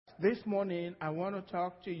This morning, I want to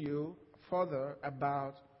talk to you further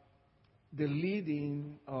about the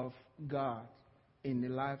leading of God in the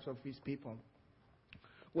lives of His people.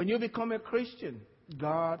 When you become a Christian,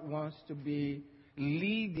 God wants to be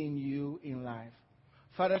leading you in life.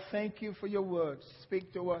 Father, thank you for your words.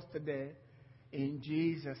 Speak to us today in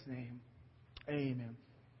Jesus' name. Amen.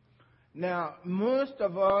 Now, most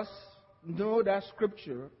of us know that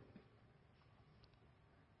scripture,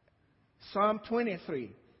 Psalm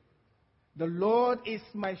 23. The Lord is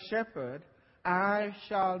my shepherd, I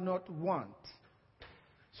shall not want.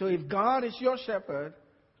 So if God is your shepherd,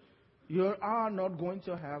 you are not going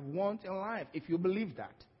to have want in life if you believe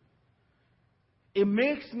that. It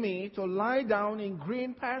makes me to lie down in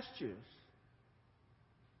green pastures.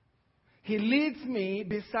 He leads me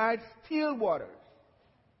beside still waters.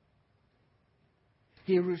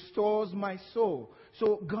 He restores my soul.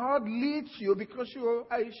 So God leads you because you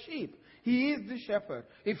are a sheep. He is the shepherd.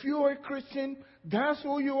 If you are a Christian, that's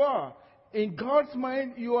who you are. In God's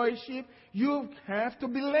mind, you are a sheep. You have to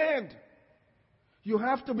be led. You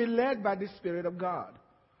have to be led by the Spirit of God.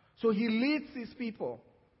 So He leads His people.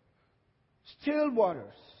 Still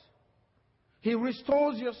waters. He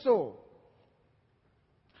restores your soul.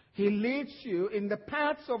 He leads you in the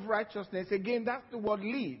paths of righteousness. Again, that's the word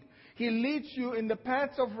lead. He leads you in the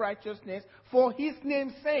paths of righteousness for His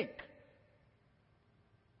name's sake.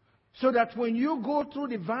 So that when you go through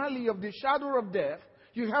the valley of the shadow of death,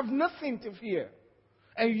 you have nothing to fear.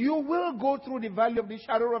 And you will go through the valley of the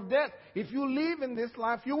shadow of death. If you live in this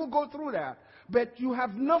life, you will go through that. But you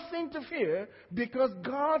have nothing to fear because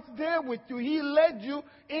God's there with you. He led you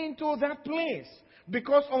into that place.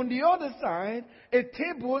 Because on the other side, a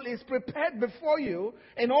table is prepared before you,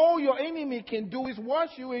 and all your enemy can do is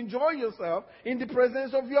watch you enjoy yourself in the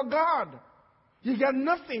presence of your God. You got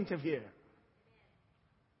nothing to fear.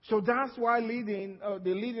 So that's why the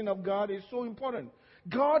leading of God is so important.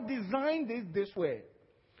 God designed it this way.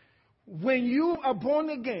 When you are born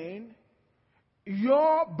again,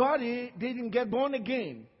 your body didn't get born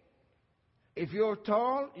again. If you're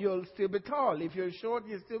tall, you'll still be tall. If you're short,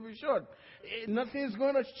 you'll still be short. Nothing's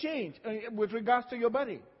going to change with regards to your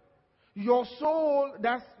body. Your soul,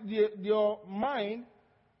 that's your mind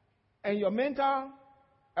and your mental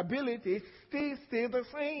abilities stay the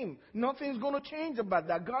same. Nothing's going to change about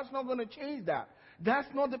that. God's not going to change that. That's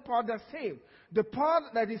not the part that's saved. The part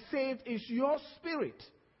that is saved is your spirit.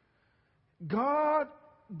 God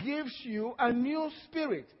gives you a new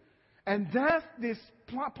spirit. And that's this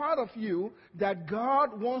part of you that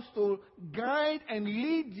God wants to guide and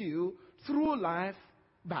lead you through life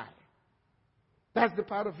by. That's the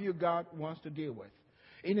part of you God wants to deal with.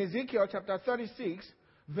 In Ezekiel chapter 36,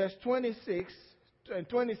 verse 26 and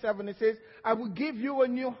 27, it says, I will give you a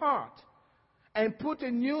new heart and put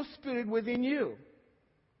a new spirit within you.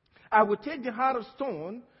 I will take the heart of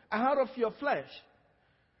stone out of your flesh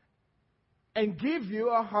and give you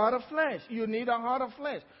a heart of flesh. You need a heart of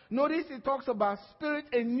flesh. Notice it talks about spirit,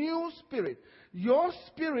 a new spirit. Your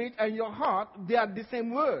spirit and your heart, they are the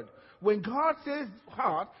same word. When God says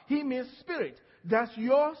heart, He means spirit. That's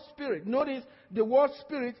your spirit. Notice the word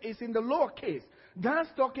spirit is in the lowercase. That's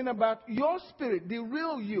talking about your spirit, the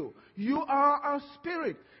real you. You are a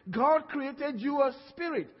spirit. God created you a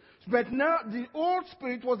spirit. But now the old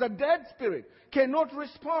spirit was a dead spirit. Cannot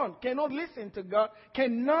respond, cannot listen to God,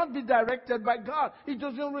 cannot be directed by God. It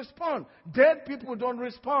doesn't respond. Dead people don't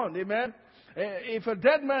respond. Amen. If a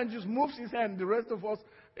dead man just moves his hand, the rest of us,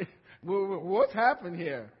 what happened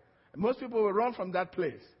here? Most people will run from that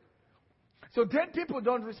place. So dead people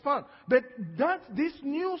don't respond. But this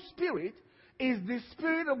new spirit is the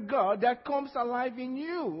Spirit of God that comes alive in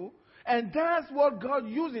you. And that's what God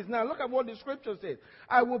uses. Now look at what the scripture says.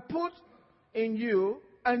 I will put in you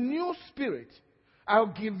a new spirit.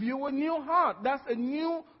 I'll give you a new heart. That's a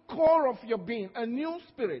new core of your being, a new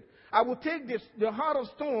spirit. I will take the heart of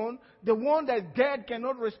stone, the one that dead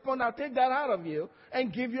cannot respond. I'll take that out of you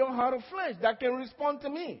and give you a heart of flesh that can respond to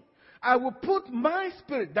me. I will put my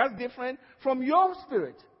spirit. That's different from your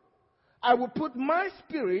spirit. I will put my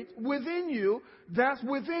spirit within you. That's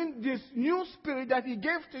within this new spirit that He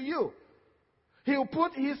gave to you. He'll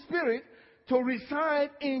put His spirit to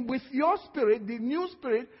reside in with your spirit, the new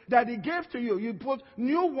spirit that He gave to you. You put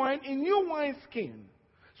new wine in new wineskin.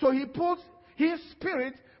 So He puts His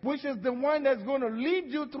spirit, which is the one that's going to lead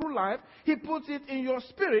you through life. He puts it in your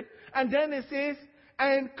spirit. And then He says,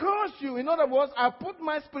 I encourage you. In other words, I'll put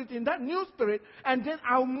my spirit in that new spirit, and then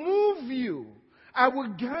I'll move you. I will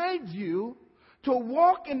guide you to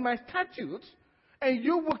walk in my statutes, and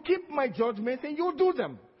you will keep my judgments, and you'll do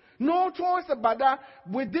them. No choice about that.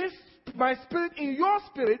 With this, my spirit in your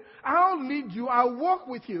spirit, I'll lead you, I'll walk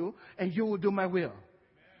with you, and you will do my will.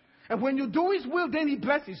 And when you do His will, then He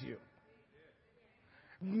blesses you.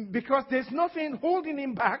 Because there's nothing holding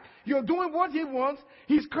Him back. You're doing what He wants.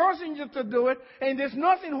 He's causing you to do it. And there's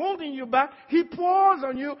nothing holding you back. He pours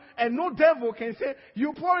on you. And no devil can say,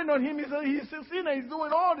 you're pouring on Him. He's a sinner. He's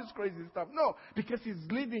doing all this crazy stuff. No. Because He's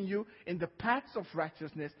leading you in the paths of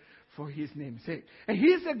righteousness for His name's sake. And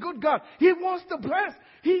He's a good God. He wants to bless.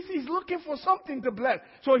 He's looking for something to bless.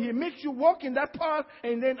 So He makes you walk in that path.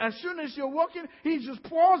 And then as soon as you're walking, He just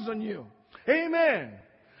pours on you. Amen.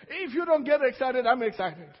 If you don't get excited, I'm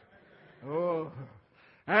excited. Oh,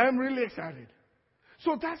 I'm really excited.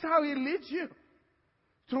 So that's how He leads you.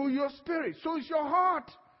 Through your spirit. So it's your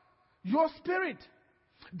heart. Your spirit.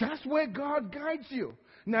 That's where God guides you.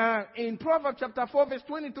 Now, in Proverbs chapter 4, verse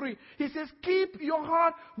 23, He says, keep your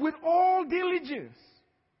heart with all diligence.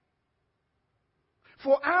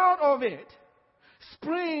 For out of it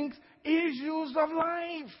springs issues of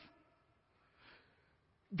life.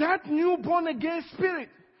 That new born again spirit,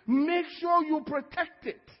 make sure you protect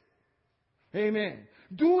it. Amen.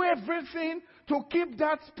 Do everything to keep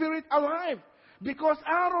that spirit alive. Because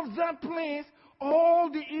out of that place,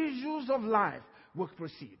 all the issues of life will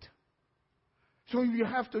proceed. So you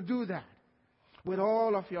have to do that with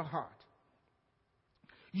all of your heart.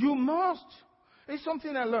 You must, it's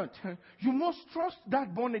something I learned. You must trust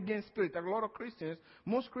that born again spirit. A lot of Christians,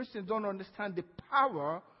 most Christians don't understand the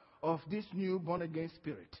power of this new born again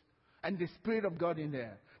spirit. And the Spirit of God in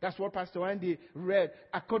there. That's what Pastor Andy read.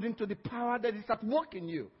 According to the power that is at work in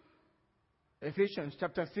you. Ephesians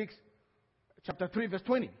chapter 3 verse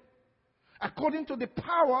 20. According to the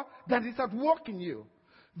power that is at work in you.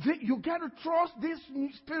 You got to trust this new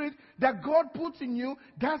spirit that God puts in you.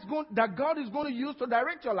 That God is going to use to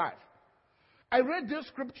direct your life. I read this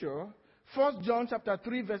scripture. 1 John chapter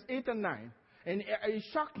 3 verse 8 and 9. And it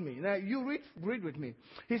shocked me. Now you read with me.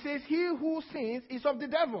 He says, he who sins is of the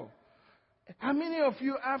devil. How many of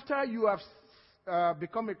you, after you have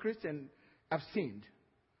become a Christian, have sinned?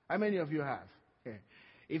 How many of you have? Okay.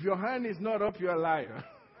 If your hand is not up, you're a liar.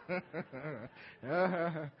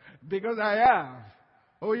 Because I have.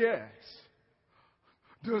 Oh, yes.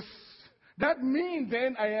 Does that mean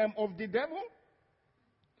then I am of the devil?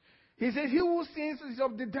 He says, he who sins is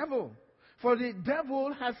of the devil. For the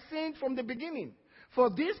devil has sinned from the beginning. For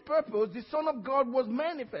this purpose, the Son of God was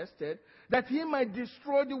manifested, that He might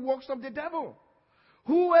destroy the works of the devil.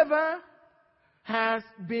 Whoever has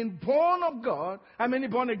been born of God, how many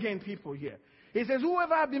born again people here? He says,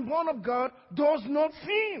 whoever has been born of God does not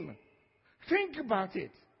sin. Think about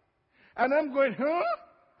it. And I'm going,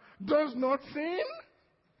 does not sin?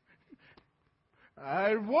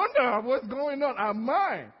 I wonder what's going on. Am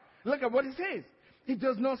I? Look at what he says. He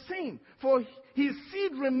does not sin. For his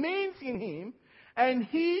seed remains in him, and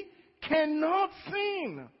he cannot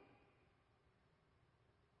sin.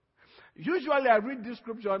 Usually I read this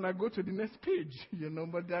scripture and I go to the next page,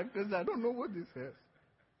 but because I don't know what this says.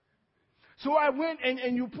 So I went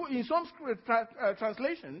and you put in some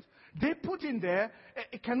translations, they put in there,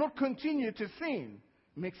 it cannot continue to sin.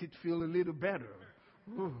 Makes it feel a little better.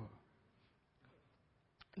 Ooh.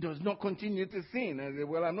 Does not continue to sin. I say,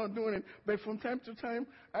 well, I'm not doing it. But from time to time,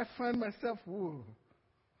 I find myself,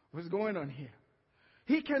 what's going on here?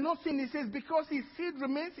 He cannot sin. He says, because his seed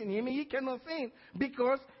remains in him, he cannot sin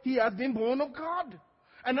because he has been born of God.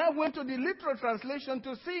 And I went to the literal translation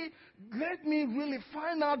to see, let me really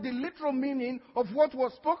find out the literal meaning of what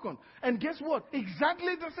was spoken. And guess what?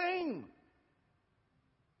 Exactly the same.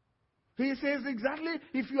 He says exactly,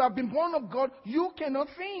 if you have been born of God, you cannot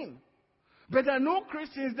sin. But there are no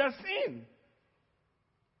Christians that sin.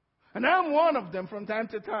 And I'm one of them from time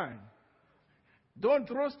to time. Don't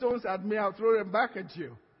throw stones at me, I'll throw them back at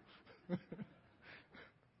you.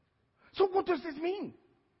 So what does this mean?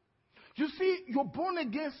 You see, your born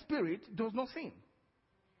again spirit does not sin.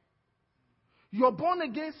 Your born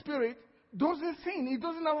again spirit doesn't sin. He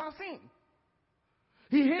doesn't allow sin.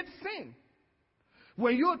 He hates sin.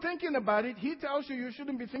 When you're thinking about it, he tells you you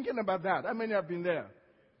shouldn't be thinking about that. How many have been there?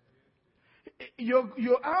 You're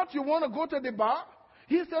out, you want to go to the bar.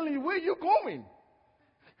 He's telling you, where you going?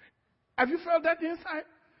 Have you felt that inside?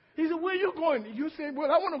 He said, where you going? You say,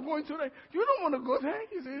 well, I want to go into there. You don't want to go there,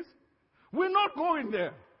 he says. We're not going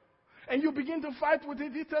there. And you begin to fight with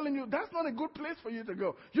it. He's telling you, that's not a good place for you to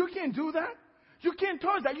go. You can't do that. You can't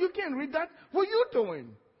touch that. You can't read that. What are you doing?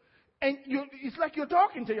 And it's like you're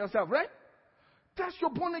talking to yourself, right? That's your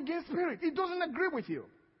born again spirit. It doesn't agree with you.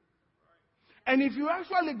 And if you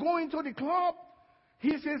actually go into the club,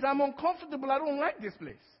 he says, I'm uncomfortable. I don't like this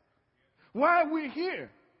place. Why are we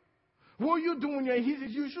here? What are you doing here? He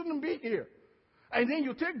says, you shouldn't be here. And then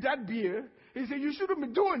you take that beer. He says, you shouldn't be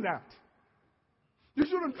doing that. You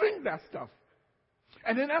shouldn't drink that stuff.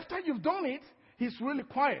 And then after you've done it, he's really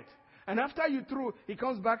quiet. And after you throw, he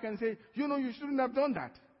comes back and says, you shouldn't have done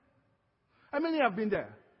that. How many have been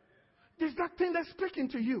there? There's that thing that's speaking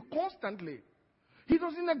to you constantly. He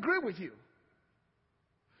doesn't agree with you.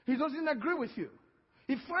 He doesn't agree with you.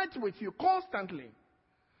 He fights with you constantly.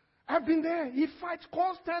 I've been there. He fights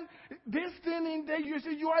constant. This thing in there, you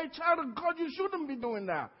say, you are a child of God. You shouldn't be doing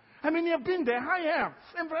that. I mean, you've been there. I have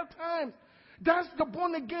several times. That's the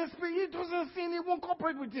born again spirit. He doesn't sin. He won't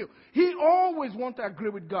cooperate with you. He always wants to agree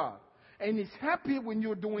with God. And he's happy when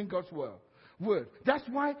you're doing God's word. That's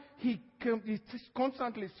why he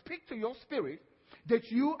constantly speaks to your spirit that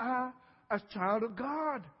you are a child of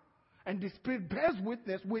God. And the Spirit bears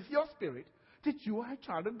witness with your spirit that you are a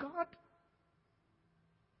child of God.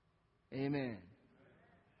 Amen.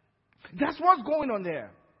 That's what's going on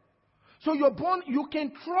there. So you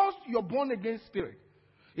can trust your born again spirit.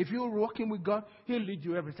 If you're walking with God, He'll lead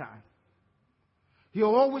you every time.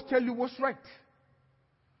 He'll always tell you what's right.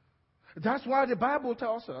 That's why the Bible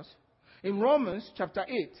tells us in Romans chapter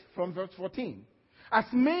 8 from verse 14, as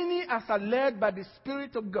many as are led by the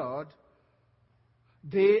Spirit of God,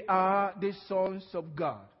 they are the sons of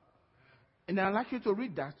God. And I'd like you to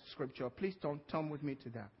read that scripture. Please turn with me to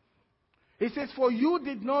that. It says, for you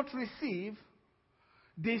did not receive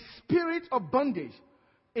the spirit of bondage.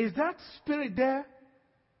 Is that spirit there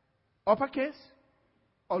uppercase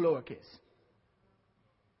or lowercase?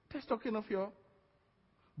 That's talking of your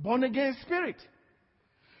born again spirit.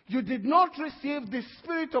 You did not receive the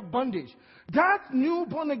spirit of bondage. That new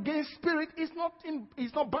born again spirit is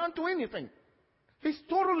not bound to anything. He's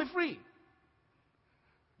totally free.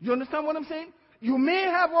 You understand what I'm saying? You may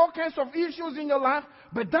have all kinds of issues in your life,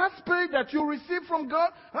 but that spirit that you receive from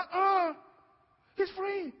God, He's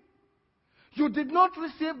free. You did not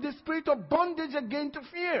receive the spirit of bondage again to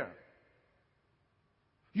fear.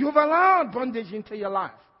 You've allowed bondage into your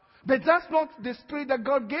life. But that's not the spirit that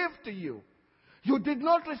God gave to you. You did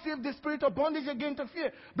not receive the spirit of bondage again to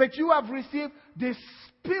fear, but you have received the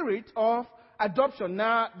spirit of adoption.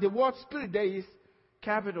 Now, the word spirit there is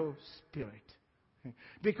capital Spirit.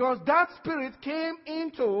 Because that spirit came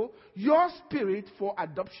into your spirit for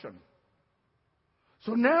adoption.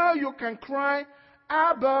 So now you can cry,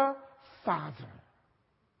 Abba, Father.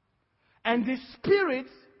 And the spirit,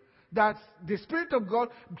 that's the Spirit of God,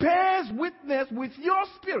 bears witness with your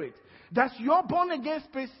spirit. That's your born again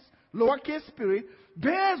spirit, lowercase spirit,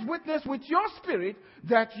 bears witness with your spirit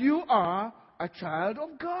that you are a child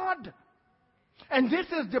of God. And this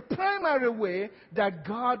is the primary way that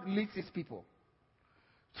God leads His people.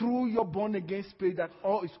 Through your born again spirit that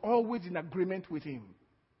is always in agreement with Him.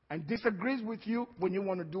 And disagrees with you when you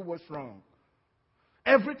want to do what's wrong.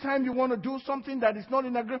 Every time you want to do something that is not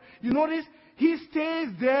in agreement, you notice He stays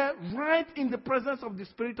there right in the presence of the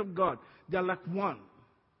Spirit of God. They're like one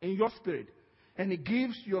in your spirit. And He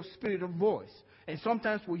gives your spirit a voice. And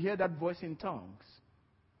sometimes we hear that voice in tongues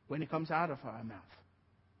when it comes out of our mouth.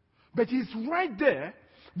 But He's right there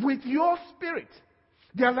with your spirit.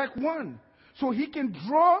 They're like one. So He can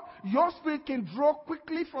draw, your spirit can draw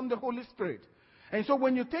quickly from the Holy Spirit. And so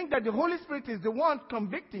when you think that the Holy Spirit is the one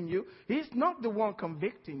convicting you, He's not the one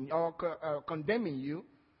convicting or condemning you.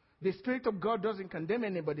 The Spirit of God doesn't condemn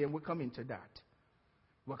anybody, and we'll come into that.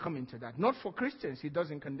 We'll come into that. Not for Christians. He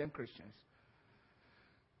doesn't condemn Christians.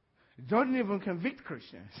 He doesn't even convict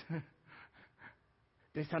Christians.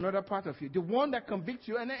 There's another part of you. The one that convicts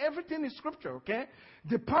you, and everything is scripture, okay?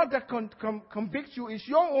 The part that convicts you is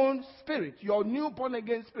your own spirit. Your new born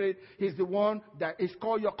again spirit is the one that is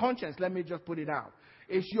called your conscience. Let me just put it out.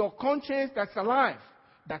 It's your conscience that's alive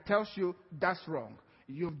that tells you that's wrong.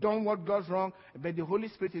 You've done what goes wrong, but the Holy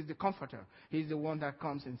Spirit is the comforter. He's the one that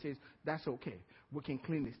comes and says, that's okay. We can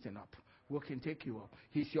clean this thing up. We can take you up.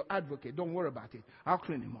 He's your advocate. Don't worry about it. I'll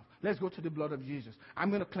clean him up. Let's go to the blood of Jesus. I'm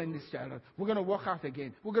going to clean this child up. We're going to walk out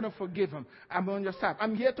again. We're going to forgive him. I'm on your side.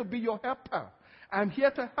 I'm here to be your helper. I'm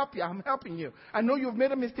here to help you. I'm helping you. I know you've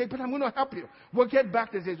made a mistake, but I'm going to help you. We'll get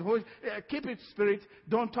back to this. Keep it, Spirit.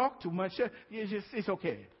 Don't talk too much. It's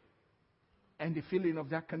okay. And the feeling of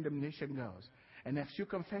that condemnation goes. And as you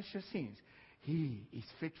confess your sins, He is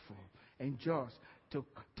faithful and just to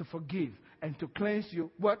forgive and to cleanse you,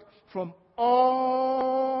 what? From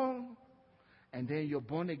all. And then your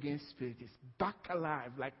born again spirit is back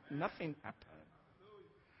alive like nothing happened.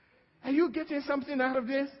 Are you getting something out of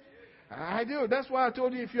this? I do. That's why I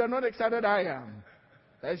told you, if you are not excited, I am.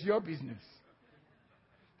 That's your business.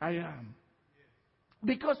 I am.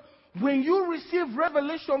 Because when you receive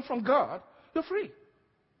revelation from God, you're free.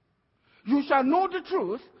 You shall know the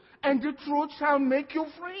truth, and the truth shall make you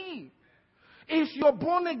free. It's your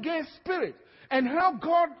born again spirit. And how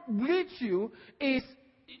God leads you is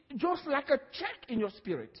just like a check in your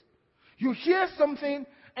spirit. You hear something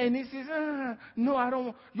and he says, no, I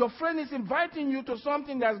don't. Your friend is inviting you to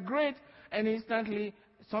something that's great, and instantly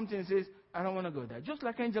something says, I don't want to go there. Just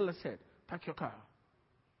like Angela said, pack your car.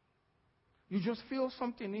 You just feel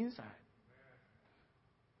something inside.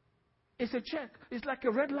 It's a check. It's like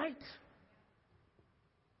a red light.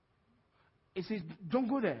 It says, don't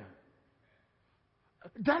go there.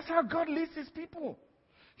 That's how God leads his people.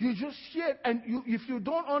 You just hear it, and if you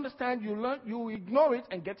don't understand, you ignore it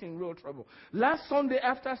and get in real trouble. Last Sunday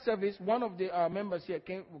after service, one of the members here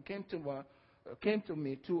came to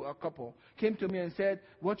me and said,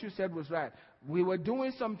 what you said was right. We were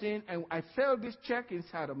doing something, and I felt this check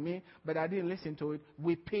inside of me, but I didn't listen to it.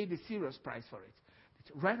 We paid a serious price for it.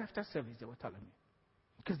 Right after service, they were telling me.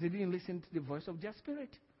 Because they didn't listen to the voice of their spirit.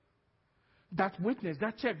 That witness,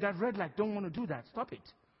 that check, that red light, don't want to do that. Stop it.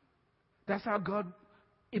 That's how God,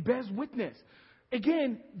 it bears witness.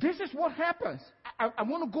 Again, this is what happens. I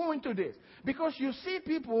want to go into this. Because you see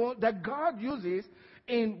people that God uses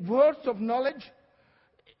in words of knowledge,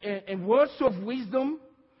 in words of wisdom,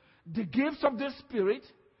 the gifts of the Spirit,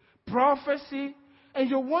 prophecy, and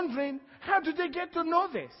you're wondering, how do they get to know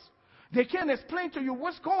this? They can't explain to you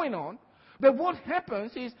what's going on. But what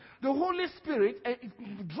happens is the Holy Spirit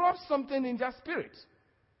drops something in their spirit.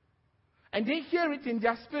 And they hear it in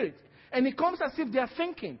their spirit. And it comes as if they're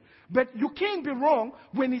thinking. But you can't be wrong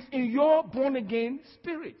when it's in your born-again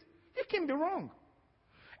spirit. You can't be wrong.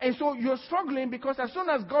 And so you're struggling because as soon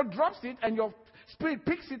as God drops it and your spirit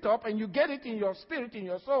picks it up and you get it in your spirit, in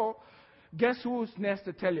your soul, guess who's next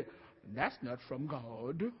to tell you, that's not from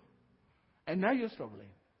God. And now you're struggling.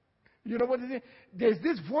 You know what it is? There's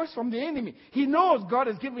this voice from the enemy. He knows God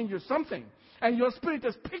is giving you something. And your spirit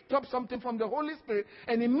has picked up something from the Holy Spirit.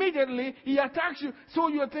 And immediately he attacks you. So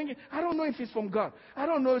you're thinking, I don't know if it's from God. I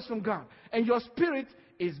don't know if it's from God. And your spirit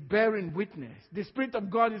is bearing witness. The Spirit of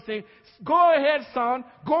God is saying, go ahead, son.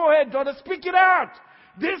 Go ahead, daughter. Speak it out.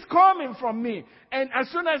 This coming from me. And as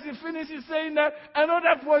soon as he finishes saying that,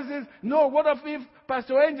 another voice says, no, what if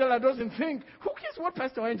Pastor Angela doesn't think? Who cares what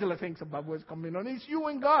Pastor Angela thinks about what's coming on? It's you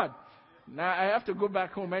and God. Now, I have to go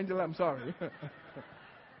back home. Angela, I'm sorry.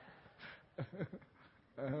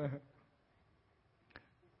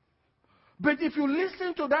 But if you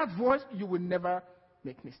listen to that voice, you will never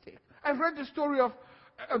make mistake. I've read the story of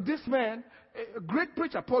this man, a great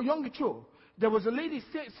preacher, Paul Yonggi Cho. There was a lady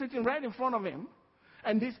sitting right in front of him.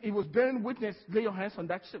 And he was bearing witness, lay your hands on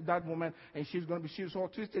that woman, and she was all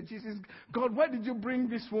twisted. She says, God, why did you bring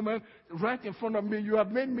this woman right in front of me? You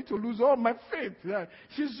have made me to lose all my faith.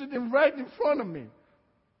 She's sitting right in front of me.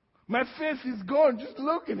 My faith is gone just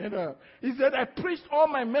looking at her. He said, I preached all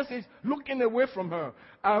my message looking away from her.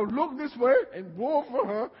 I'll look this way and go over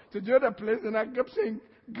her to the other place, and I kept saying,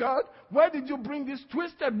 God, why did you bring this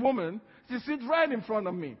twisted woman to sit right in front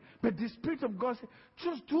of me? But the Spirit of God said,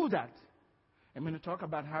 just do that. I'm going to talk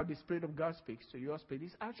about how the Spirit of God speaks to your spirit.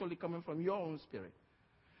 It's actually coming from your own spirit.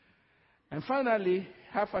 And finally,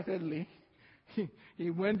 half-heartedly, he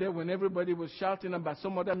went there when everybody was shouting about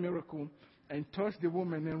some other miracle and touched the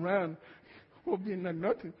woman and ran, hoping that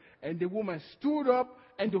nothing. And the woman stood up,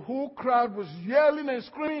 and the whole crowd was yelling and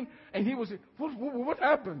screaming. And he was saying, what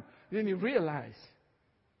happened? Then he realized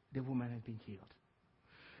the woman had been healed.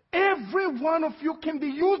 Every one of you can be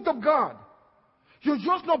used of God. You're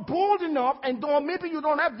just not bold enough, and maybe you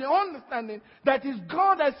don't have the understanding that it's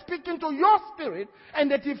God that's speaking to your spirit,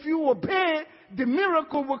 and that if you obey, the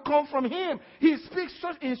miracle will come from Him. He speaks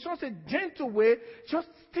in such a gentle way, just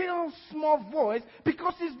still small voice,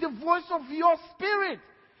 because it's the voice of your spirit.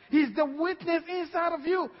 He's the witness inside of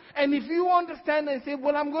you. And if you understand and say,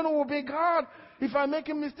 well, I'm going to obey God. If I make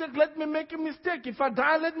a mistake, let me make a mistake. If I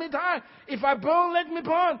die, let me die. If I burn, let me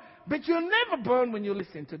burn. But you'll never burn when you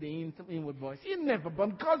listen to the inward voice. You'll never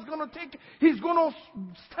burn. God's going to He's going to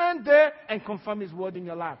stand there and confirm His word in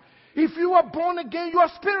your life. If you are born again, you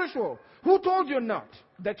are spiritual. Who told you not,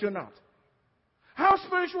 that you're not? How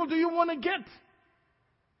spiritual do you want to get?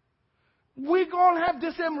 We all have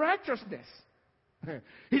the same righteousness.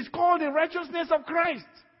 It's called the righteousness of Christ.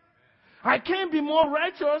 I can't be more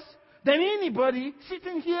righteous than anybody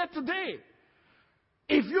sitting here today.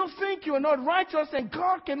 If you think you're not righteous and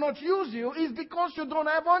God cannot use you, it's because you don't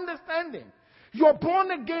have understanding. Your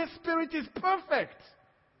born again spirit is perfect.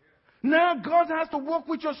 Now God has to work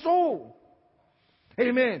with your soul.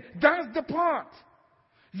 Amen. That's the part.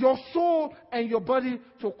 Your soul and your body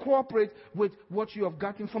to cooperate with what you have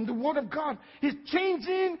gotten from the Word of God. He's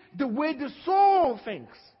changing the way the soul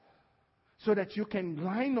thinks. so that you can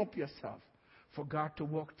line up yourself for God to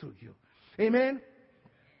walk through you. Amen?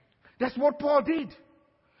 That's what Paul did.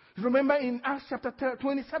 Remember in Acts chapter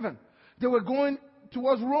 27, they were going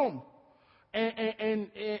towards Rome. And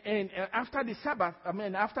after the Sabbath,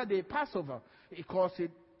 after the Passover, he calls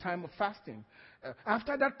it time of fasting.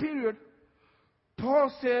 After that period,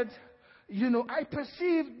 Paul said, I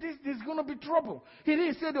perceive there's going to be trouble. He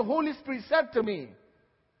didn't say the Holy Spirit said to me.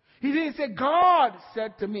 He didn't say God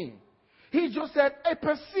said to me. He just said, I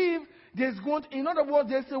perceive there's going to, in other words,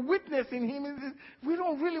 there's a witness in him. He says, we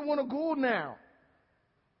don't really want to go now.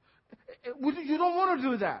 You don't want to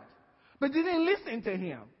do that. But they didn't listen to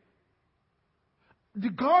him.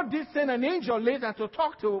 God did send an angel later to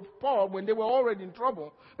talk to Paul when they were already in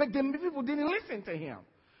trouble. But the people didn't listen to him.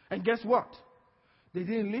 And guess what? They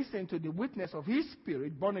didn't listen to the witness of his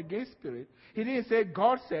spirit, born again spirit. He didn't say,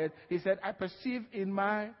 God said. He said, I perceive in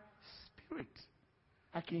my spirit.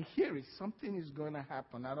 I can hear it. Something is going to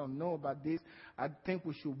happen. I don't know about this. I think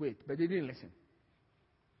we should wait. But they didn't listen.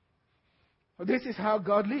 This is how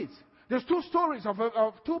God leads. There's two stories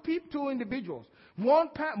of two individuals. One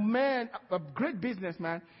man, a great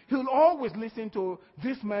businessman, he'll always listen to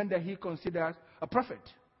this man that he considers a prophet.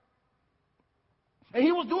 And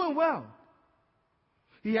he was doing well.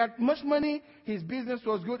 He had much money. His business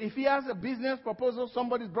was good. If he has a business proposal,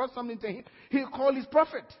 somebody brought something to him, he'll call his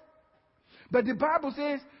prophet. But the Bible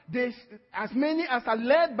says, as many as are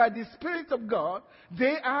led by the Spirit of God,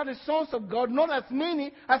 they are the sons of God, not as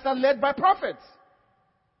many as are led by prophets.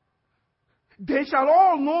 They shall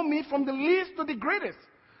all know me from the least to the greatest.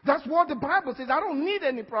 That's what the Bible says. I don't need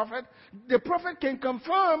any prophet. The prophet can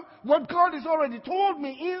confirm what God has already told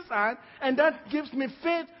me inside, and that gives me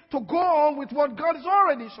faith to go on with what God is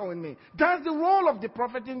already showing me. That's the role of the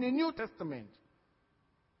prophet in the New Testament.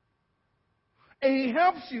 And he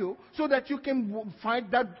helps you so that you can fight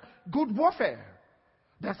that good warfare.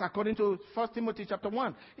 That's according to 1 Timothy chapter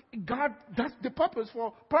 1. God, that's the purpose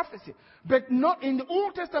for prophecy. But not in the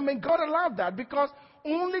Old Testament, God allowed that because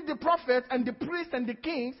only the prophets and the priests and the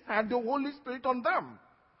kings had the Holy Spirit on them.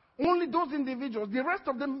 Only those individuals. The rest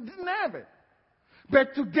of them didn't have it.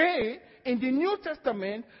 But today, in the New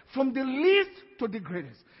Testament, from the least to the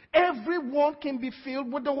greatest, everyone can be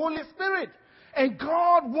filled with the Holy Spirit. And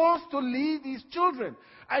God wants to lead his children.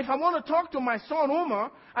 If I want to talk to my son Omar,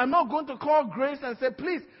 I'm not going to call Grace and say,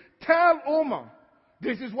 please tell Omar,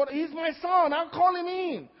 this is what, he's my son, I'll call him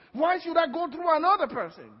in. Why should I go through another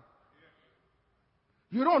person?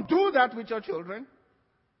 You don't do that with your children.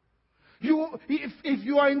 If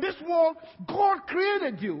you are in this world, God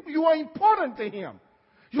created you. You are important to him.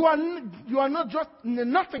 You are not just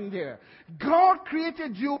nothing there. God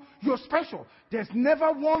created you. You're special. There's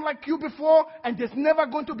never one like you before, and there's never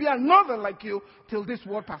going to be another like you till this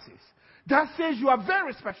world passes. That says you are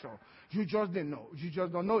very special. You just didn't know. You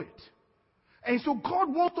just don't know it. And so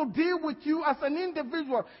God wants to deal with you as an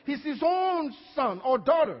individual. He's his own son or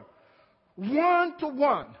daughter.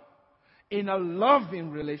 One-to-one. In a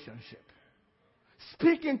loving relationship.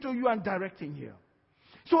 Speaking to you and directing you.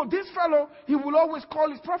 So this fellow, he will always call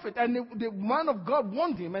his prophet. And the man of God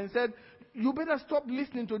warned him and said, you better stop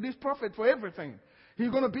listening to this prophet for everything. He's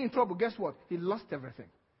going to be in trouble. Guess what? He lost everything.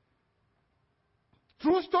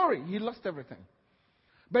 True story. He lost everything.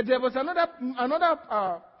 But there was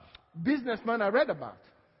another businessman I read about.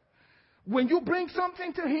 When you bring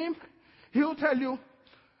something to him, he'll tell you,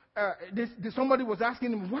 somebody was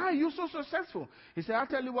asking him, why are you so successful? He said, I'll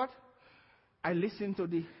tell you what. I listen to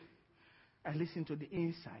the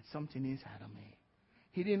inside, something inside of me.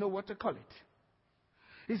 He didn't know what to call it.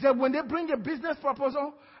 He said, when they bring a business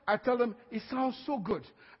proposal, I tell them, it sounds so good.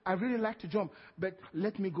 I really like to jump, but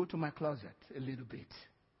let me go to my closet a little bit.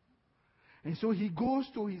 And so he goes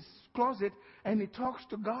to his closet and he talks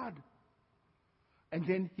to God. And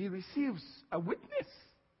then he receives a witness,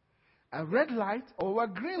 a red light or a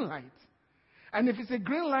green light. And if it's a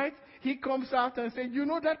green light, he comes out and says, you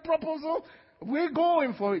know that proposal? We're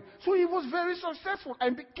going for it. So he was very successful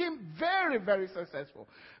and became very, very successful.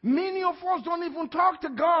 Many of us don't even talk to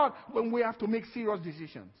God when we have to make serious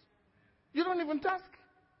decisions. You don't even ask.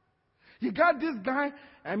 You got this guy,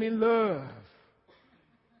 I'm in love.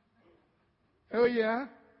 Oh yeah?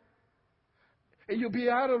 And you'll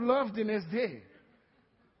be out of love the next day.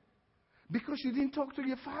 Because you didn't talk to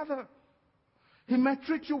your father. He might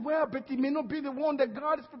treat you well, but he may not be the one that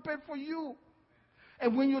God has prepared for you.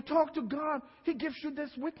 And when you talk to God, he gives you this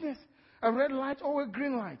witness, a red light or a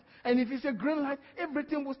green light. And if it's a green light,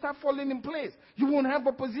 everything will start falling in place. You won't have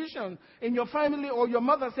opposition in your family or your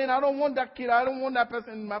mother saying, I don't want that kid, I don't want that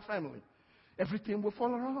person in my family. Everything will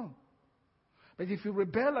fall around. But if you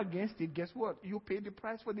rebel against it, guess what? You pay the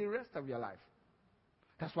price for the rest of your life.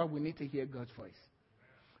 That's why we need to hear God's voice.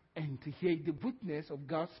 And to hear the witness of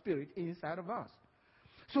God's Spirit inside of us.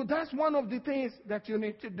 So that's one of the things that you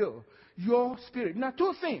need to do. Your spirit. Now,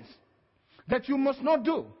 two things that you must not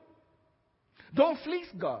do. Don't fleece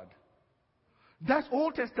God. That's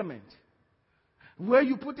Old Testament. Where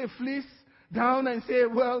you put a fleece down and say,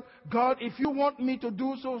 well, God, if you want me to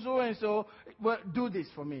do so, and so, well, do this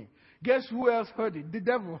for me. Guess who else heard it? The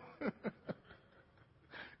devil.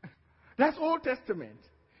 That's Old Testament.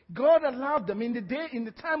 God allowed them. In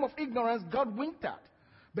the time of ignorance, God winked at.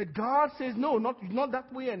 But God says, no, not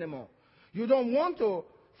that way anymore. You don't want to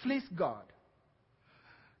fleece God.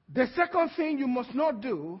 The second thing you must not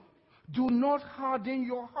do not harden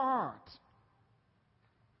your heart.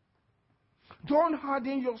 Don't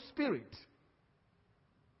harden your spirit.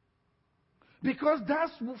 Because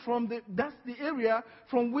that's the area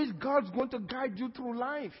from which God's going to guide you through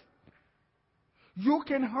life. You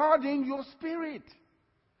can harden your spirit.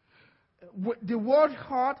 The word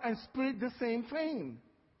heart and spirit, the same thing.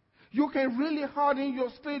 You can really harden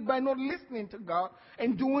your spirit by not listening to God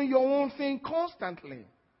and doing your own thing constantly.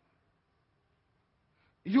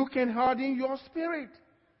 You can harden your spirit.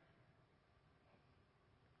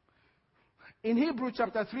 In Hebrews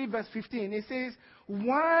chapter 3 verse 15, it says,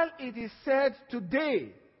 while it is said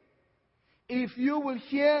today, if you will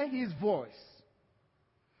hear his voice.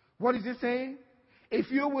 What is it saying? If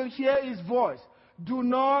you will hear his voice, do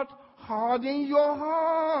not harden your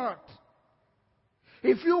heart.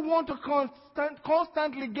 If you want to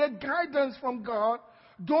constantly get guidance from God,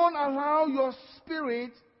 don't allow your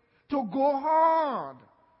spirit to go hard.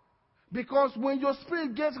 Because when your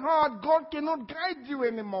spirit gets hard, God cannot guide you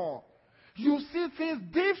anymore. You see things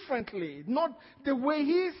differently, not the way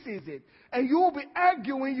he sees it. And you will be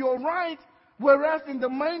arguing you're right, whereas in the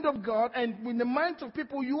mind of God and in the minds of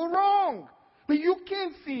people, you're wrong. But you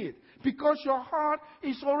can't see it because your heart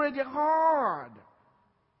is already hard.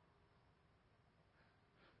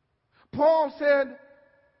 Paul said,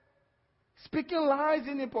 speaking lies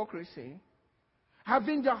in hypocrisy,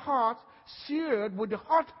 having your heart seared with the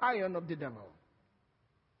hot iron of the devil.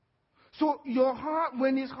 So your heart,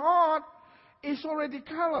 when it's hard, it's already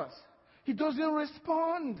callous. He doesn't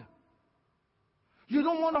respond. You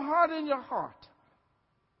don't want to harden your heart.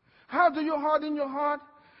 How do you harden your heart?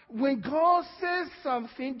 When God says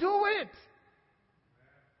something, do it.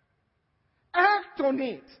 Act on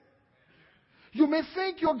it. You may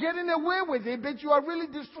think you're getting away with it, but you are really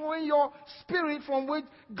destroying your spirit from which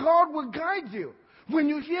God will guide you. When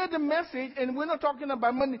you hear the message, and we're not talking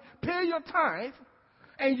about money, pay your tithe,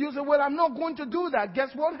 and you say, well, I'm not going to do that. Guess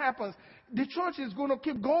what happens? The church is going to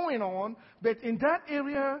keep going on, but in that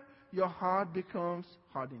area, your heart becomes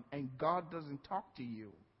hardened, and God doesn't talk to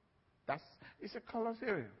you. It's a callous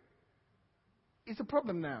area. It's a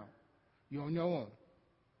problem now. You're on your own.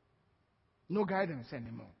 No guidance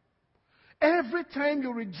anymore. Every time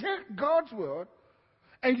you reject God's word,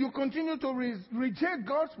 and you continue to reject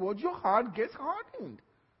God's word, your heart gets hardened.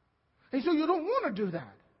 And so you don't want to do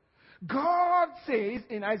that. God says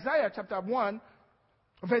in Isaiah chapter 1,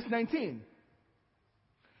 verse 19,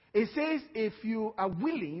 it says, if you are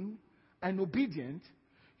willing and obedient,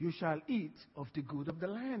 you shall eat of the good of the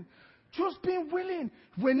land. Just being willing.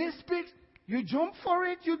 When he speaks, you jump for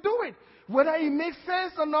it, you do it. Whether it makes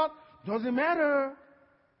sense or not, doesn't matter.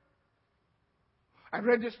 I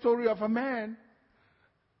read the story of a man.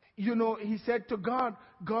 You know, he said to God,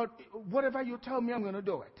 God, whatever you tell me, I'm going to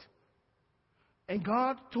do it. And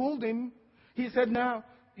God told him, he said, now,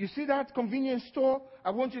 you see that convenience store? I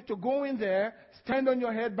want you to go in there, stand on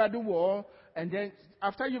your head by the wall, and then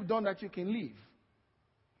after you've done that, you can leave.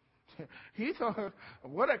 He thought,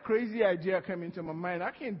 what a crazy idea came into my mind.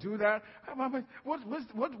 I can't do that.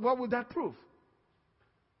 What would that prove?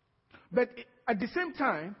 But at the same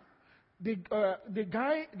time, the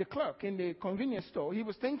clerk in the convenience store, he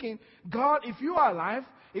was thinking, God, if you are alive,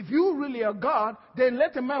 if you really are God, then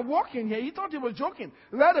let a man walk in here. He thought he was joking.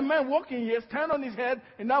 Let a man walk in here, stand on his head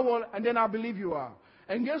in that wall, and then I believe you are.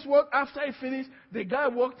 And guess what? After he finished, the guy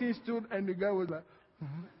walked in, stood, and the guy was like,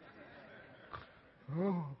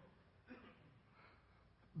 oh.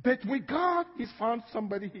 But with God, he's found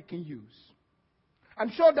somebody he can use. I'm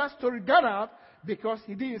sure that story got out because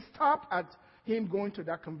he didn't stop at him going to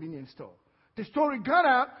that convenience store. The story got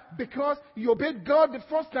out because he obeyed God the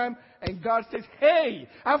first time, and God says, we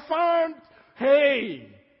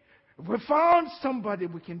found somebody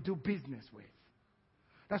we can do business with.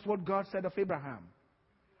 That's what God said of Abraham.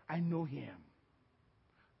 I know him.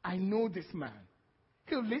 I know this man.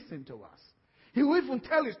 He'll listen to us. He will even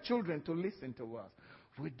tell his children to listen to us.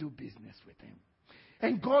 We do business with him.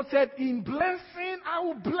 And God said, in blessing, I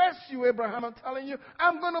will bless you, Abraham. I'm telling you,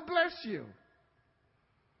 I'm going to bless you.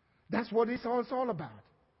 That's what it's all about.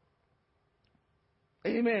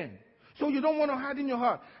 Amen. So you don't want to hide in your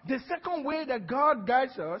heart. The second way that God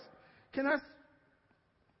guides us,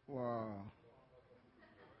 wow.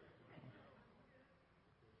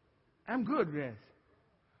 I'm good, yes.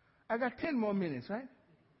 I got 10 more minutes, right?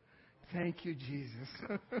 Thank you, Jesus.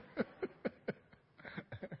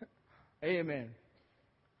 Amen.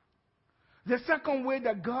 The second way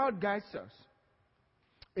that God guides us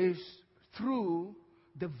is through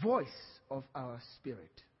the voice of our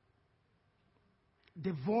spirit.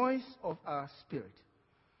 The voice of our spirit.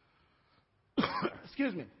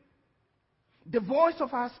 Excuse me. The voice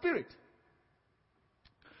of our spirit.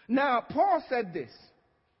 Now, Paul said this.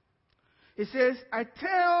 He says, I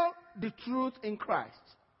tell the truth in Christ.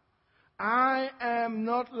 I am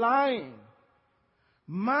not lying.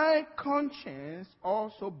 My conscience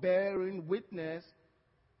also bearing me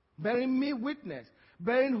witness.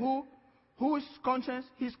 Bearing who? Whose conscience?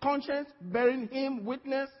 His conscience bearing him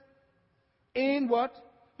witness in what?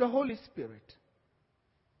 The Holy Spirit.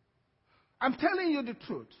 I'm telling you the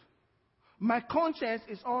truth. My conscience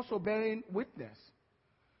is also bearing witness.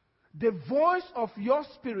 The voice of your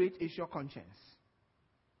spirit is your conscience.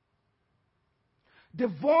 The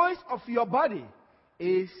voice of your body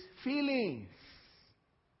is feelings.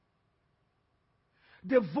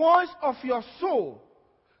 The voice of your soul,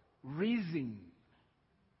 reason.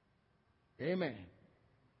 Amen.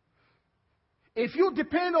 If you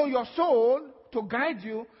depend on your soul to guide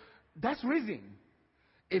you, that's reason.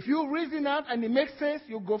 If you reason out and it makes sense,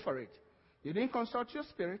 you go for it. You didn't consult your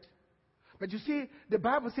spirit. But you see, the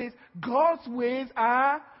Bible says God's ways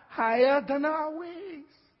are higher than our ways.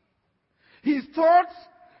 His thoughts,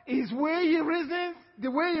 his way he reasons, the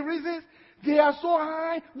way he reasons, they are so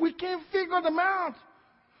high, we can't figure them out.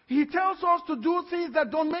 He tells us to do things that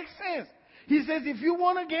don't make sense. He says, if you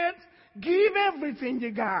want to give everything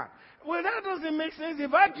you got. Well, that doesn't make sense.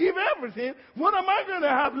 If I give everything, what am I going to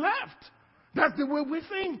have left? That's the way we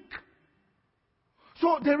think.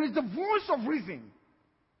 So there is the voice of reason,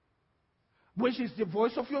 which is the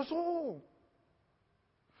voice of your soul.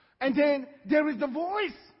 And then there is the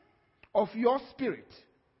voice of your spirit,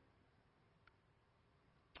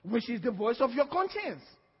 which is the voice of your conscience.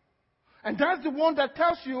 And that's the one that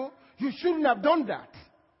tells you you shouldn't have done that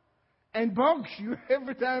and bugs you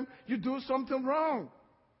every time you do something wrong.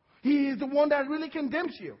 He is the one that really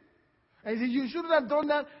condemns you. And he says, you shouldn't have done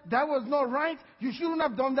that. That was not right. You shouldn't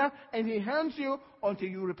have done that. And he hands you until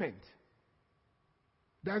you repent.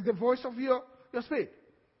 That's the voice of your spirit.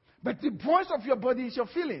 But the voice of your body is your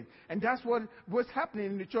feeling. And that's what's happening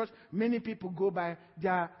in the church. Many people go by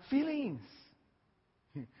their feelings.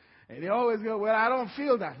 And they always go, well, I don't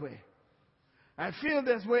feel that way. I feel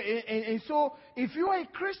this way. And so, if you are a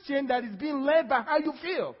Christian that is being led by how you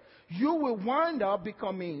feel, you will wind up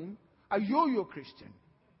becoming a yo-yo Christian.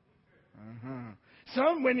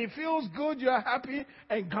 Some, when it feels good, you're happy,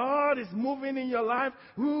 and God is moving in your life.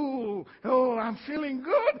 Ooh, oh, I'm feeling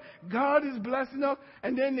good. God is blessing us.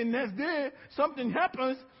 And then the next day, something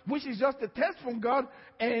happens, which is just a test from God,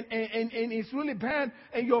 and it's really bad,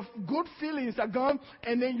 and your good feelings are gone,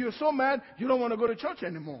 and then you're so mad, you don't want to go to church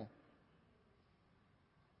anymore.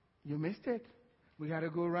 You missed it. We got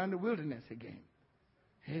to go around the wilderness again.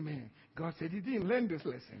 Amen. God said, you didn't learn this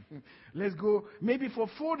lesson. Let's go. Maybe for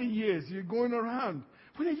 40 years you're going around.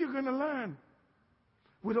 When are you going to learn?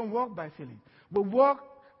 We don't walk by feeling. We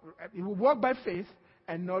walk by faith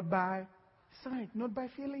and not by sight, not by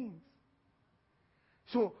feelings.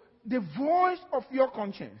 So the voice of your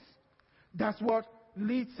conscience, that's what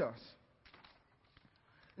leads us.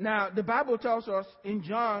 Now, the Bible tells us in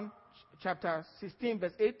John chapter 16,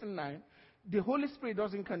 verse 8 and 9, the Holy Spirit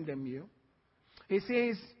doesn't condemn you. He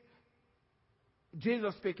says,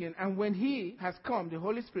 Jesus speaking, and when he has come, the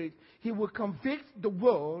Holy Spirit, he will convict the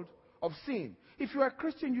world of sin. If you are a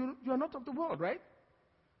Christian, you are not of the world, right?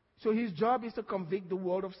 So his job is to convict the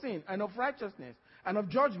world of sin and of righteousness and of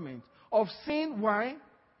judgment. Of sin, why?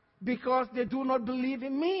 Because they do not believe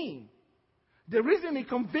in me. The reason he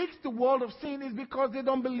convicts the world of sin is because they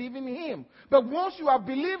don't believe in him. But once you have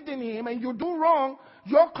believed in him and you do wrong,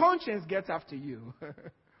 your conscience gets after you.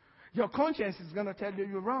 Your conscience is going to tell you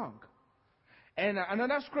you're wrong. And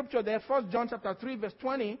another scripture there, 1 John chapter 3, verse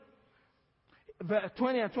 20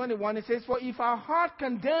 and 21, it says, for if our heart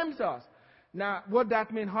condemns us. Now, what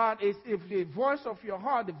that means, heart, is if the voice of your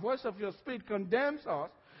heart, the voice of your spirit condemns us,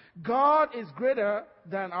 God is greater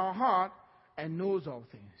than our heart and knows all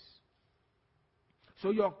things.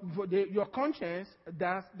 So your conscience,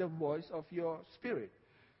 that's the voice of your spirit.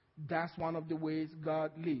 That's one of the ways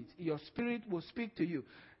God leads. Your spirit will speak to you.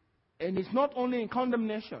 And it's not only in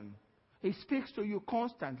condemnation. He speaks to you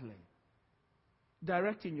constantly,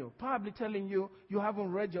 directing you, probably telling you you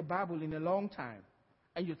haven't read your Bible in a long time,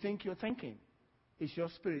 and you think you're thinking. It's your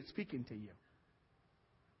spirit speaking to you.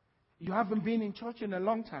 You haven't been in church in a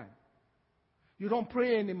long time. You don't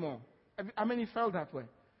pray anymore. How many felt that way?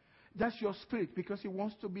 That's your spirit, because it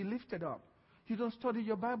wants to be lifted up. You don't study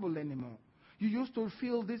your Bible anymore. You used to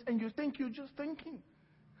feel this, and you think you're just thinking.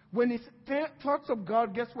 When it's thoughts of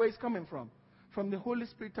God, guess where it's coming from? From the Holy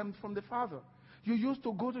Spirit and from the Father. You used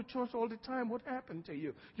to go to church all the time. What happened to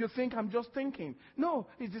you? You think I'm just thinking. No,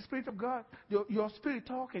 it's the Spirit of God. Your spirit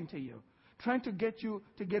talking to you, trying to get you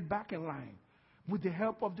to get back in line with the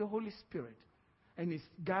help of the Holy Spirit. And He's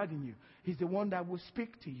guiding you. He's the one that will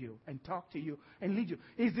speak to you and talk to you and lead you.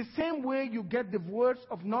 It's the same way you get the words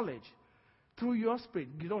of knowledge through your spirit.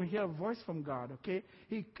 You don't hear a voice from God, okay?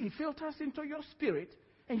 He filters into your spirit,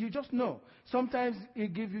 and you just know. Sometimes He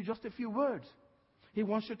gives you just a few words. He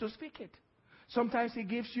wants you to speak it. Sometimes He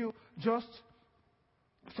gives you just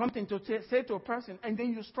something to say to a person, and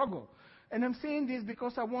then you struggle. And I'm saying this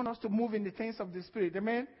because I want us to move in the things of the Spirit.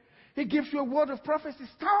 Amen? He gives you a word of prophecy.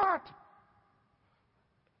 Start!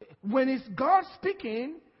 When it's God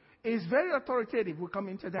speaking, it's very authoritative. We'll come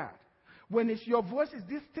into that. When it's your voice, it's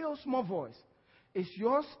this still small voice. It's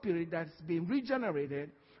your spirit that's been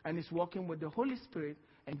regenerated and is working with the Holy Spirit,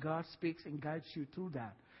 and God speaks and guides you through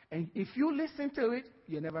that. And if you listen to it,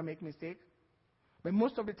 you never make mistakes. But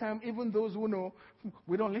most of the time, even those who know,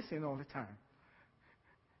 we don't listen all the time.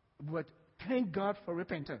 But thank God for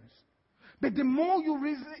repentance. But the more you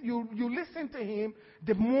listen to Him,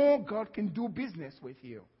 the more God can do business with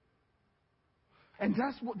you. And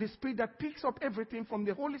that's what the Spirit that picks up everything from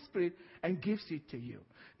the Holy Spirit and gives it to you.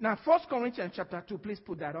 Now, 1 Corinthians chapter 2, please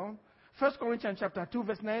put that on. 1 Corinthians chapter 2,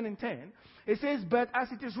 verse 9 and 10. It says, "But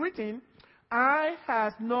as it is written, eye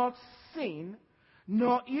has not seen,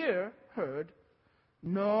 nor ear heard,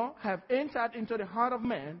 nor have entered into the heart of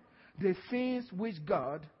man the things which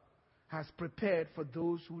God has prepared for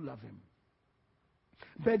those who love Him.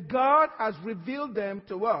 But God has revealed them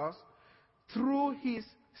to us through His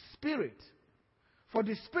Spirit. For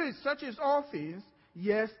the Spirit searches all things,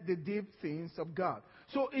 yes, the deep things of God."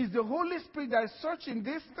 So it's the Holy Spirit that is searching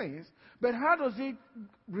these things, but how does He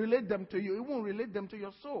relate them to you? It won't relate them to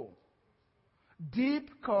your soul.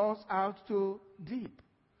 Deep calls out to deep.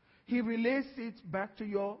 He relates it back to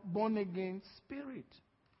your born-again spirit.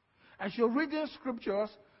 As you're reading scriptures,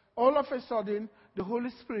 all of a sudden, the Holy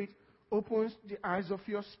Spirit opens the eyes of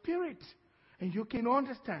your spirit, and you can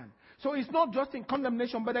understand. So it's not just in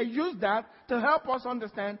condemnation, but I use that to help us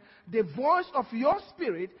understand the voice of your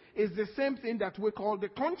spirit is the same thing that we call the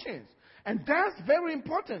conscience. And that's very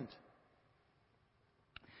important.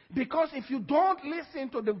 Because if you don't listen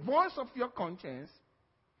to the voice of your conscience,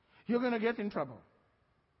 you're going to get in trouble.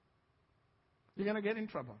 You're going to get in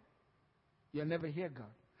trouble. You'll never hear God.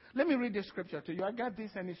 Let me read the scripture to you. I got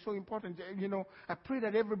this, and it's so important. You know, I pray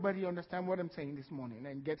that everybody understand what I'm saying this morning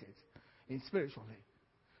and get it in spiritually.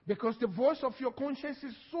 Because the voice of your conscience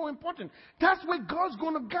is so important. That's where God's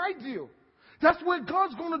going to guide you. That's where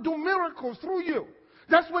God's going to do miracles through you.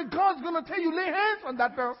 That's where God's going to tell you, lay hands on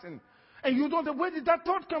that person. And you don't know, where did that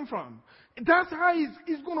thought come from? That's how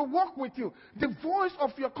he's going to walk with you. The voice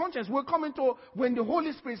of your conscience will come into when the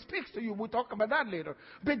Holy Spirit speaks to you. We'll talk about that later.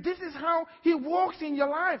 But this is how He walks in your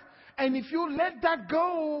life. And if you let that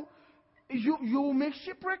go, you will make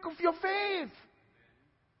shipwreck of your faith.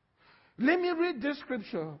 Let me read this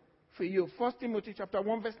scripture for you. 1 Timothy chapter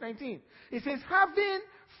 1, verse 19. It says, having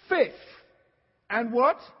faith and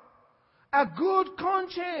what? A good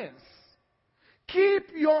conscience. Keep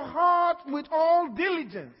your heart with all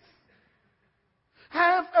diligence.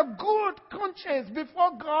 Have a good conscience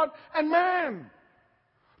before God and man.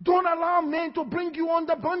 Don't allow men to bring you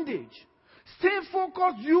under bondage. Stay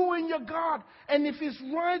focused, you and your God. And if it's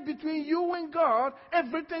right between you and God,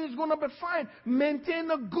 everything is going to be fine. Maintain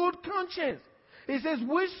a good conscience. It says,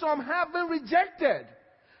 which some haven't rejected.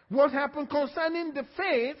 What happened concerning the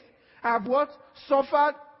faith have what?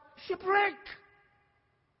 Suffered shipwreck.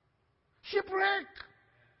 Shipwreck.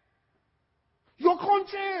 Your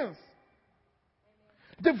conscience.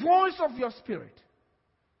 The voice of your spirit.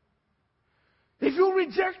 If you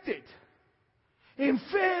reject it, in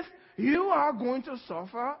faith, you are going to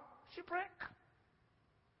suffer shipwreck.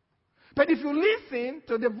 But if you listen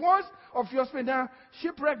to the voice of your spirit, now,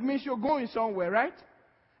 shipwreck means you're going somewhere, right?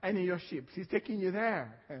 And in your ship, He's taking you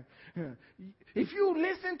there. If you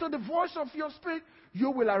listen to the voice of your spirit,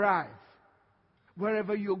 you will arrive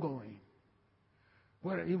wherever you're going.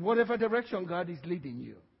 In whatever direction God is leading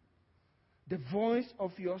you. The voice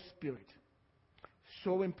of your spirit.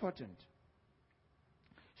 So important.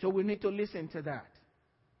 So we need to listen to that.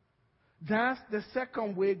 That's the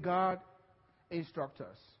second way God instructs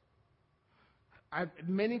us.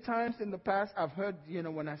 Many times in the past, I've heard,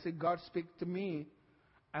 when I say God speak to me,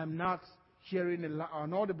 I'm not hearing an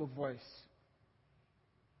audible voice.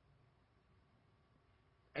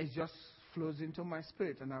 It just flows into my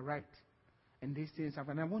spirit and I write. And these things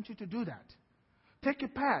happen. And I want you to do that. Take a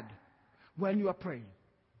pad when you are praying.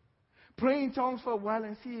 Pray in tongues for a while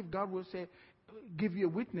and see if God will say, give you a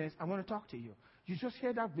witness. I want to talk to you. You just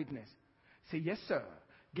hear that witness. Say, yes, sir.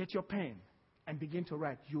 Get your pen and begin to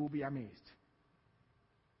write. You will be amazed.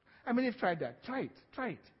 I mean, you've tried that. Try it. Try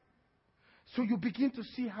it. So you begin to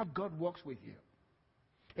see how God works with you.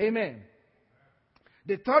 Amen.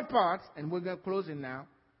 The third part, and we're going to close it now,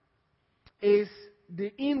 is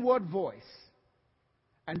the inward voice.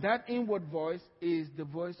 And that inward voice is the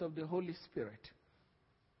voice of the Holy Spirit.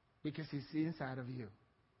 Because it's inside of you.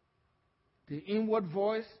 The inward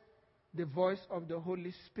voice, the voice of the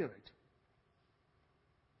Holy Spirit.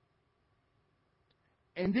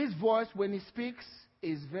 And this voice, when he speaks,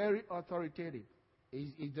 is very authoritative.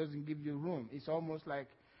 It doesn't give you room. It's almost like,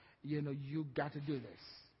 you got to do this.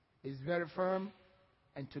 It's very firm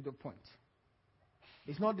and to the point.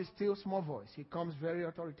 It's not the still small voice. He comes very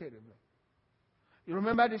authoritatively. You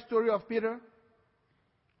remember the story of Peter?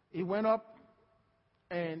 He went up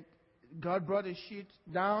and God brought a sheet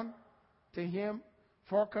down to him,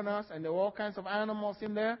 4 corners, and there were all kinds of animals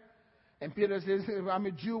in there. And Peter says, I'm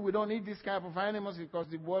a Jew, we don't eat this type of animals because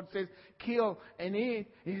the word says kill and eat.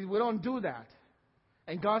 We don't do that.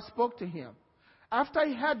 And God spoke to him. After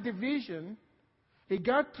he had the vision, he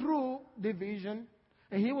got through the vision,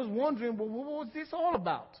 and he was wondering, well, what was this all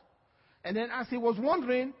about? And then as he was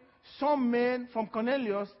wondering, some men from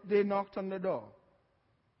Cornelius, they knocked on the door.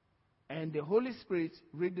 And the Holy Spirit,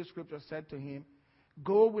 read the scripture, said to him,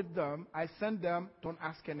 go with them. I sent them. Don't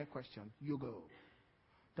ask any question. You go.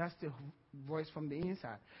 That's the voice from the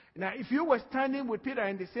inside. Now, if you were standing with Peter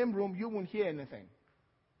in the same room, you wouldn't hear anything.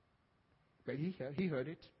 But he heard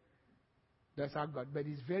it. That's how God. But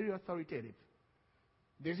it's very authoritative.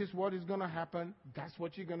 This is what is going to happen. That's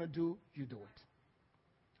what you're going to do. You do it.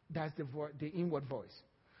 That's the inward voice.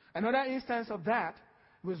 Another instance of that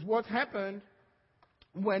was what happened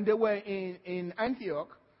when they were in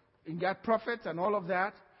Antioch. And got prophets and all of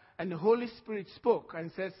that. And the Holy Spirit spoke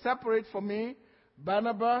and said, separate for me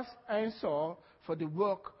Barnabas and Saul for the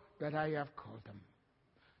work that I have called them.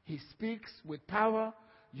 He speaks with power.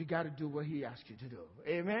 You got to do what he asks you to do.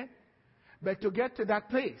 Amen? But to get to that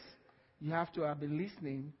place, you have to have been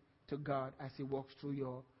listening to God as he walks through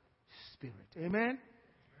your spirit. Amen?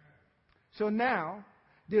 So now,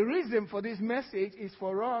 the reason for this message is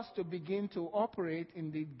for us to begin to operate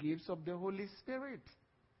in the gifts of the Holy Spirit.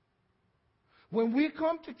 When we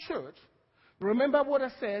come to church, remember what I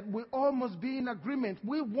said, we all must be in agreement.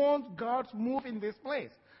 We want God's move in this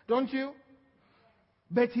place, don't you?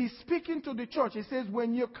 But he's speaking to the church. He says,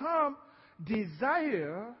 when you come,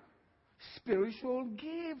 desire spiritual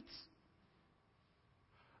gifts.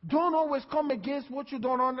 Don't always come against what you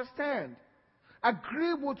don't understand.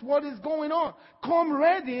 Agree with what is going on. Come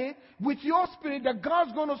ready with your spirit that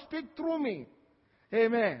God's going to speak through me.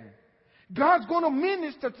 Amen. God's going to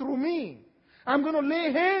minister through me. I'm going to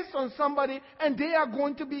lay hands on somebody and they are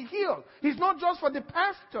going to be healed. It's not just for the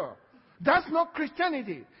pastor. That's not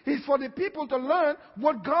Christianity. It's for the people to learn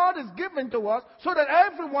what God has given to us so that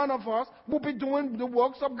every one of us will be doing the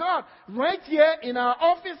works of God. Right here in our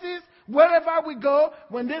offices, wherever we go,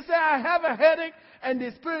 when they say, I have a headache, and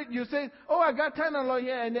the Spirit, you say, oh, I got Tylenol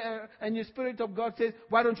here, and the Spirit of God says,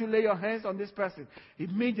 why don't you lay your hands on this person?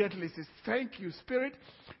 Immediately says, thank you, Spirit.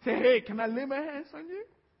 Say, hey, can I lay my hands on you?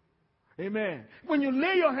 Amen. When you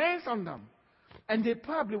lay your hands on them, and they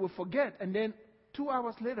probably will forget, and then 2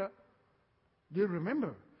 hours later, they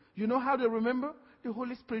remember. You know how they remember? The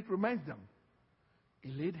Holy Spirit reminds them.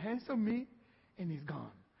 He laid hands on me, and he's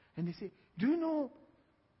gone. And they say, do you know,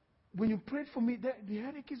 when you prayed for me, the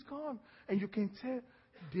headache is gone. And you can tell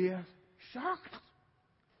they are shocked.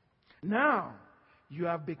 Now, you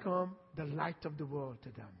have become the light of the world to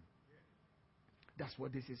them. That's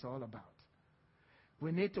what this is all about.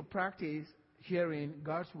 We need to practice hearing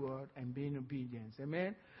God's word and being obedient.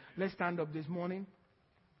 Amen? Let's stand up this morning.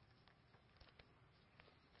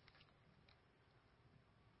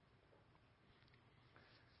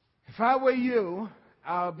 If I were you,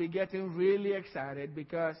 I'll be getting really excited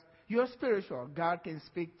because you're spiritual. God can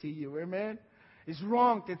speak to you. Amen? It's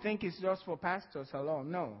wrong to think it's just for pastors alone.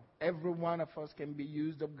 No. Every one of us can be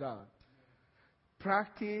used of God.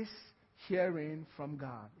 Practice hearing from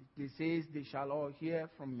God. It says, they shall all hear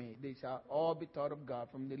from me. They shall all be taught of God,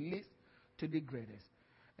 from the least to the greatest.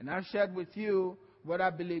 And I've shared with you what I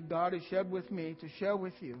believe God has shared with me to share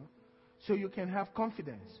with you, so you can have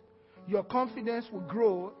confidence. Your confidence will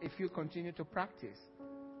grow if you continue to practice.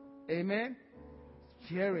 Amen?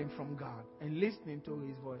 Hearing from God and listening to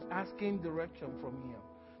His voice, asking direction from Him,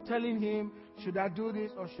 telling Him, should I do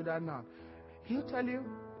this or should I not? He'll tell you.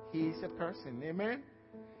 He is a person. Amen?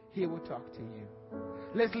 He will talk to you.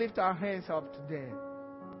 Let's lift our hands up today.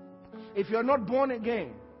 If you're not born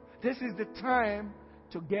again, this is the time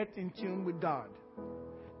to get in tune with God.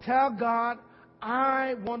 Tell God,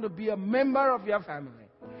 I want to be a member of your family.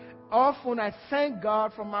 Often I thank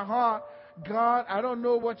God from my heart. God, I don't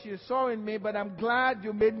know what you saw in me, but I'm glad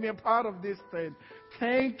you made me a part of this thing.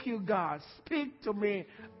 Thank you, God. Speak to me.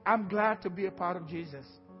 I'm glad to be a part of Jesus.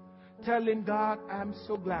 Tell Him, God, I'm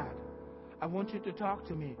so glad. I want you to talk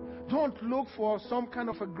to me. Don't look for some kind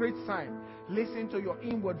of a great sign. Listen to your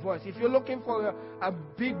inward voice. If you're looking for a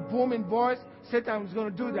big booming voice, Satan is going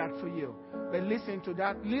to do that for you. But listen to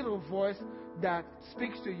that little voice that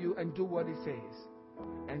speaks to you and do what he says.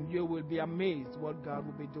 And you will be amazed what God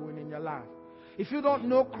will be doing in your life. If you don't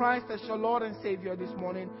know Christ as your Lord and Savior this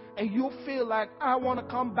morning, and you feel like, I want to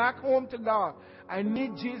come back home to God, I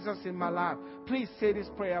need Jesus in my life, please say this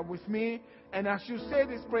prayer with me. And as you say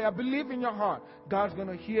this prayer, believe in your heart, God's going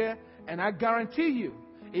to hear. And I guarantee you,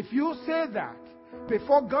 if you say that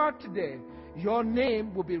before God today, your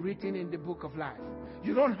name will be written in the book of life.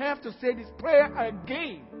 You don't have to say this prayer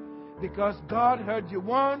again, because God heard you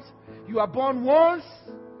once. You are born once,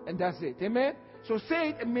 and that's it. Amen? So say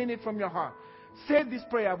it a minute from your heart. Say this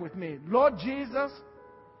prayer with me. Lord Jesus,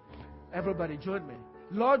 everybody join me.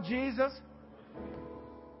 Lord Jesus,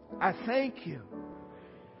 I thank you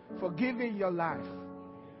for giving your life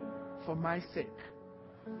for my sake.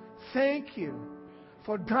 Thank you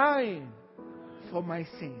for dying for my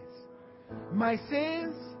sins. My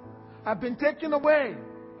sins have been taken away.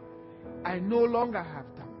 I no longer have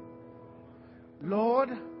them. Lord,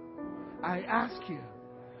 I ask you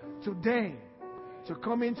today to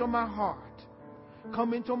come into my heart,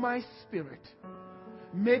 come into my spirit,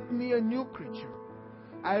 make me a new creature.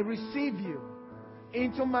 I receive you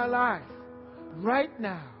into my life right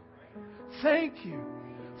now. Thank you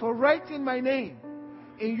for writing my name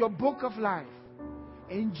in your book of life.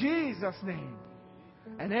 In Jesus' name.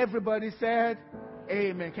 And everybody said,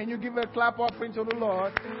 amen. Can you give a clap offering to the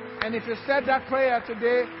Lord? And if you said that prayer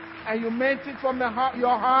today and you meant it from your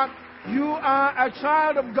heart, you are a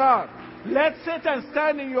child of God. Let Satan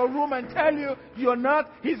stand in your room and tell you you're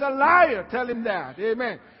not. He's a liar. Tell him that.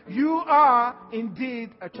 Amen. You are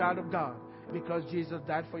indeed a child of God, because Jesus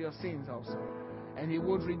died for your sins also. And He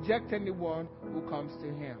would reject anyone who comes to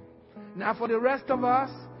Him. Now for the rest of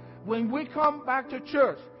us, when we come back to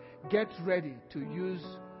church, get ready to use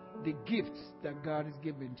the gifts that God has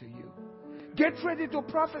given to you. Get ready to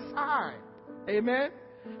prophesy. Amen.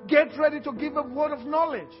 Get ready to give a word of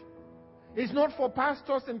knowledge. It's not for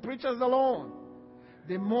pastors and preachers alone.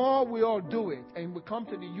 The more we all do it and we come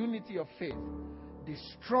to the unity of faith, the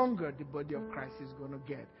stronger the body of Christ is going to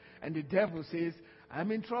get. And the devil says,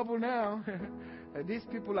 I'm in trouble now. These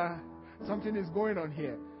people something is going on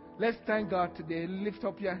here. Let's thank God today. Lift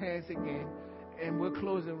up your hands again. And we're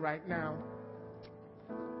closing right now.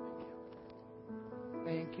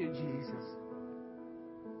 Thank you, Jesus.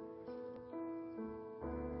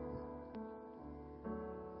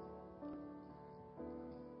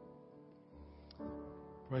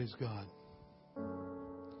 Praise God.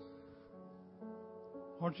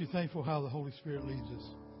 Aren't you thankful how the Holy Spirit leads us?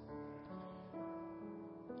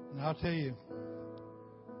 And I'll tell you,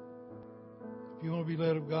 if you want to be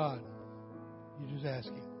led of God, you just ask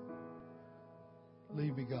Him.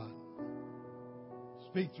 Lead me, God.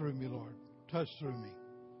 Speak through me, Lord. Touch through me,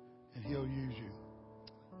 and He'll use you.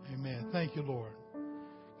 Amen. Thank you, Lord.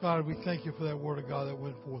 God, we thank you for that word of God that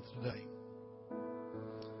went forth today.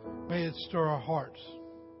 May it stir our hearts.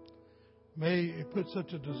 May it put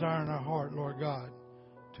such a desire in our heart, Lord God,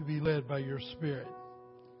 to be led by your Spirit.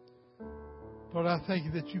 Lord, I thank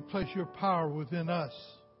you that you place your power within us,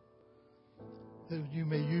 that you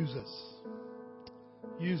may use us.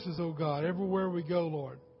 Use us, oh God. Everywhere we go,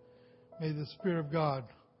 Lord, may the Spirit of God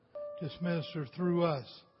just minister through us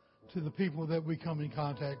to the people that we come in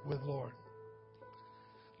contact with, Lord.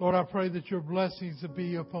 Lord, I pray that your blessings will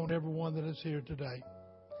be upon everyone that is here today.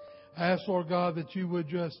 I ask, Lord God, that you would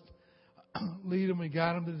just lead them and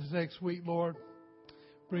guide them to this next week, Lord.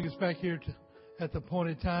 Bring us back here at the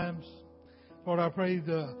appointed times. Lord, I pray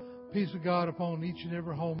the peace of God upon each and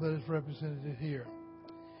every home that is represented here.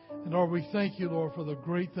 And Lord, we thank you, Lord, for the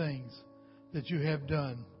great things that you have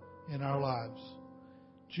done in our lives.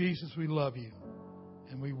 Jesus, we love you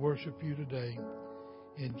and we worship you today.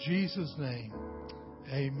 In Jesus' name,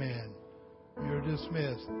 amen. You're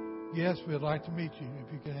dismissed. Yes, we'd like to meet you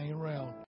if you can hang around.